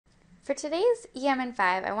For today's EMN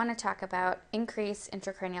 5, I want to talk about increased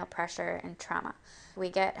intracranial pressure and trauma. We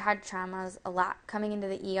get head traumas a lot coming into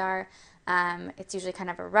the ER. It's usually kind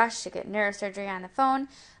of a rush to get neurosurgery on the phone,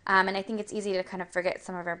 and I think it's easy to kind of forget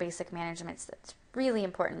some of our basic managements that's really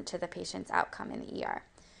important to the patient's outcome in the ER.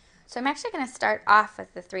 So I'm actually going to start off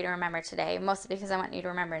with the 3 to remember today, mostly because I want you to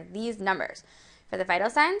remember these numbers. For the vital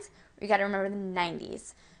signs, you got to remember the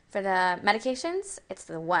 90s. For the medications, it's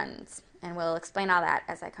the 1s, and we'll explain all that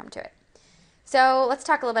as I come to it. So let's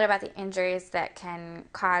talk a little bit about the injuries that can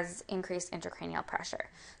cause increased intracranial pressure.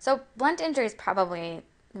 So blunt injury is probably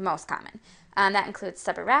the most common. That includes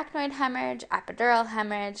subarachnoid hemorrhage, epidural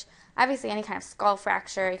hemorrhage, obviously any kind of skull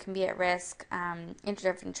fracture, you can be at risk,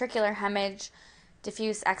 interventricular hemorrhage,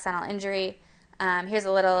 diffuse axonal injury. Here's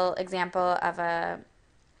a little example of a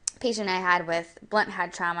patient I had with blunt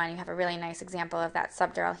head trauma, and you have a really nice example of that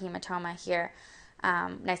subdural hematoma here,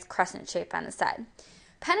 nice crescent shape on the side.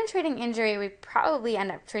 Penetrating injury, we probably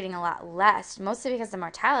end up treating a lot less, mostly because the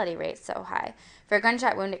mortality rate is so high. For a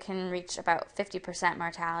gunshot wound, it can reach about 50%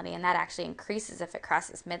 mortality, and that actually increases if it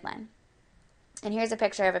crosses midline. And here's a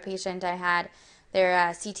picture of a patient I had.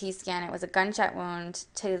 Their CT scan, it was a gunshot wound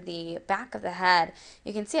to the back of the head.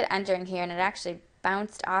 You can see it entering here, and it actually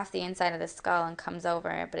bounced off the inside of the skull and comes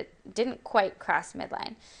over, but it didn't quite cross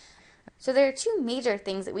midline. So there are 2 major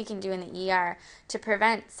things that we can do in the ER to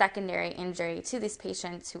prevent secondary injury to these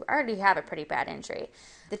patients who already have a pretty bad injury.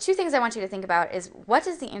 The 2 things I want you to think about is, what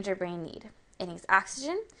does the injured brain need? It needs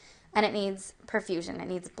oxygen and it needs perfusion, it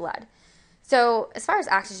needs blood. So as far as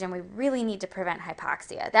oxygen, we really need to prevent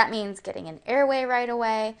hypoxia. That means getting an airway right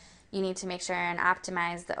away. You need to make sure and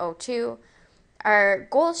optimize the O2. Our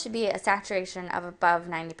goal should be a saturation of above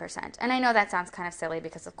 90%. And I know that sounds kind of silly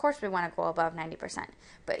because of course we want to go above 90%.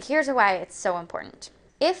 But here's why it's so important.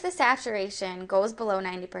 If the saturation goes below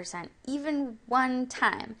 90% even one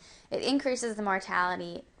time, it increases the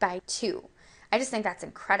mortality by 2. I just think that's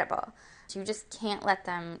incredible. So you just can't let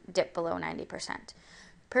them dip below 90%.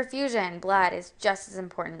 Perfusion, blood, is just as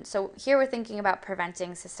important. So here we're thinking about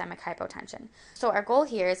preventing systemic hypotension. So our goal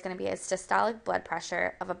here is going to be a systolic blood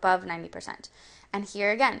pressure of above 90%. And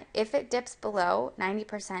here again, if it dips below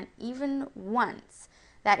 90% even once,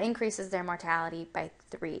 that increases their mortality by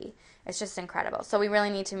 3. It's just incredible. So we really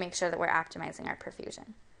need to make sure that we're optimizing our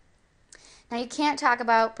perfusion. Now, you can't talk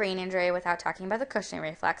about brain injury without talking about the Cushing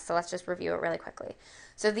reflex, so let's just review it really quickly.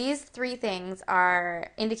 So these 3 things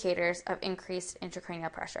are indicators of increased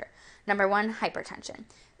intracranial pressure. Number 1, hypertension.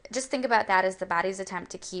 Just think about that as the body's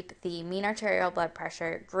attempt to keep the mean arterial blood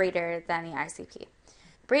pressure greater than the ICP.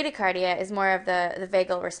 Bradycardia is more of the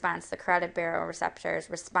vagal response, the carotid baroreceptor's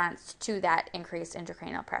response to that increased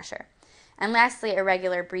intracranial pressure. And lastly,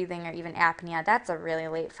 irregular breathing or even apnea. That's a really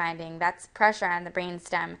late finding. That's pressure on the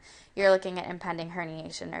brainstem. You're looking at impending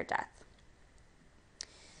herniation or death.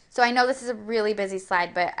 So I know this is a really busy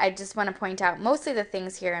slide, but I just want to point out mostly the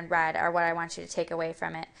things here in red are what I want you to take away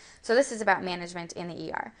from it. So this is about management in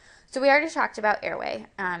the ER. So we already talked about airway.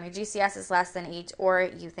 Your GCS is less than 8, or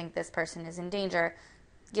you think this person is in danger,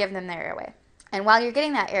 give them their airway. And while you're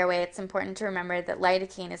getting that airway, it's important to remember that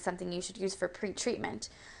lidocaine is something you should use for pre-treatment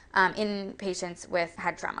in patients with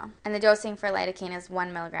head trauma. And the dosing for lidocaine is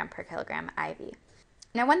 1 milligram per kilogram IV.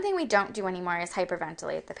 Now, one thing we don't do anymore is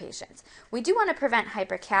hyperventilate the patients. We do want to prevent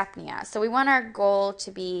hypercapnia, so we want our goal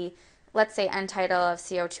to be, let's say, end-tidal of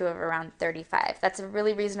CO2 of around 35. That's a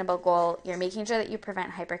really reasonable goal. You're making sure that you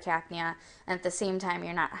prevent hypercapnia, and at the same time,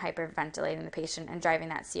 you're not hyperventilating the patient and driving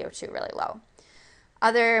that CO2 really low.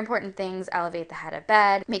 Other important things: elevate the head of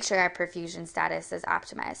bed, make sure our perfusion status is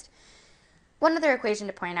optimized. One other equation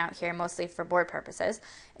to point out here, mostly for board purposes,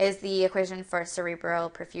 is the equation for cerebral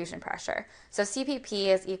perfusion pressure. So CPP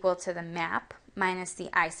is equal to the MAP minus the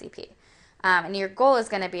ICP. And your goal is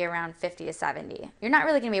going to be around 50 to 70. You're not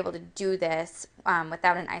really going to be able to do this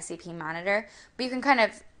without an ICP monitor, but you can kind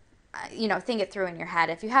of think it through in your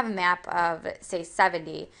head. If you have a MAP of, say,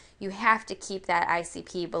 70, you have to keep that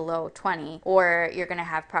ICP below 20, or you're going to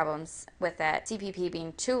have problems with that CPP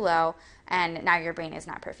being too low, and now your brain is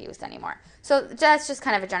not perfused anymore. So that's just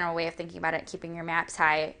kind of a general way of thinking about it, keeping your MAPs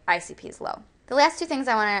high, ICPs low. The last 2 things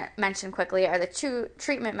I want to mention quickly are the 2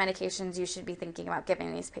 treatment medications you should be thinking about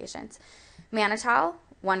giving these patients. Mannitol,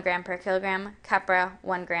 1 gram per kilogram, Keppra,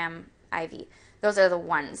 1 gram IV. Those are the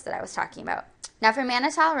ones that I was talking about. Now for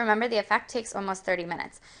mannitol, remember the effect takes almost 30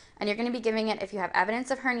 minutes, and you're going to be giving it if you have evidence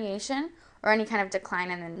of herniation or any kind of decline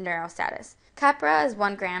in the neurostatus. Keppra is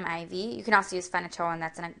 1 gram IV. You can also use phenytoin.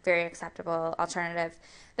 That's a very acceptable alternative.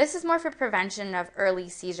 This is more for prevention of early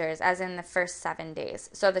seizures, as in the first 7 days.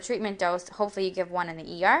 So the treatment dose, hopefully you give 1 in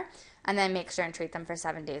the ER, and then make sure and treat them for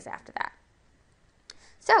 7 days after that.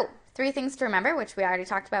 So 3 things to remember, which we already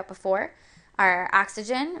talked about before, are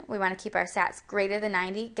oxygen. We want to keep our sats greater than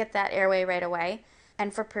 90, get that airway right away.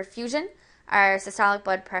 And for perfusion, our systolic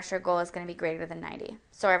blood pressure goal is going to be greater than 90.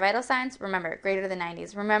 So our vital signs, remember, greater than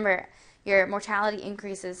 90s. Remember, your mortality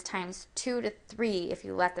increases times 2 to 3 if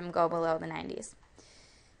you let them go below the 90s.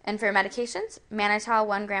 And for medications, mannitol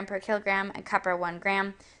 1 gram per kilogram and copper 1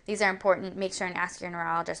 gram. These are important. Make sure and ask your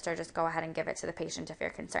neurologist, or just go ahead and give it to the patient if you're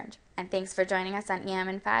concerned. And thanks for joining us on EM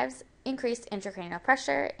and 5's Increased Intracranial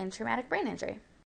Pressure in Traumatic Brain Injury.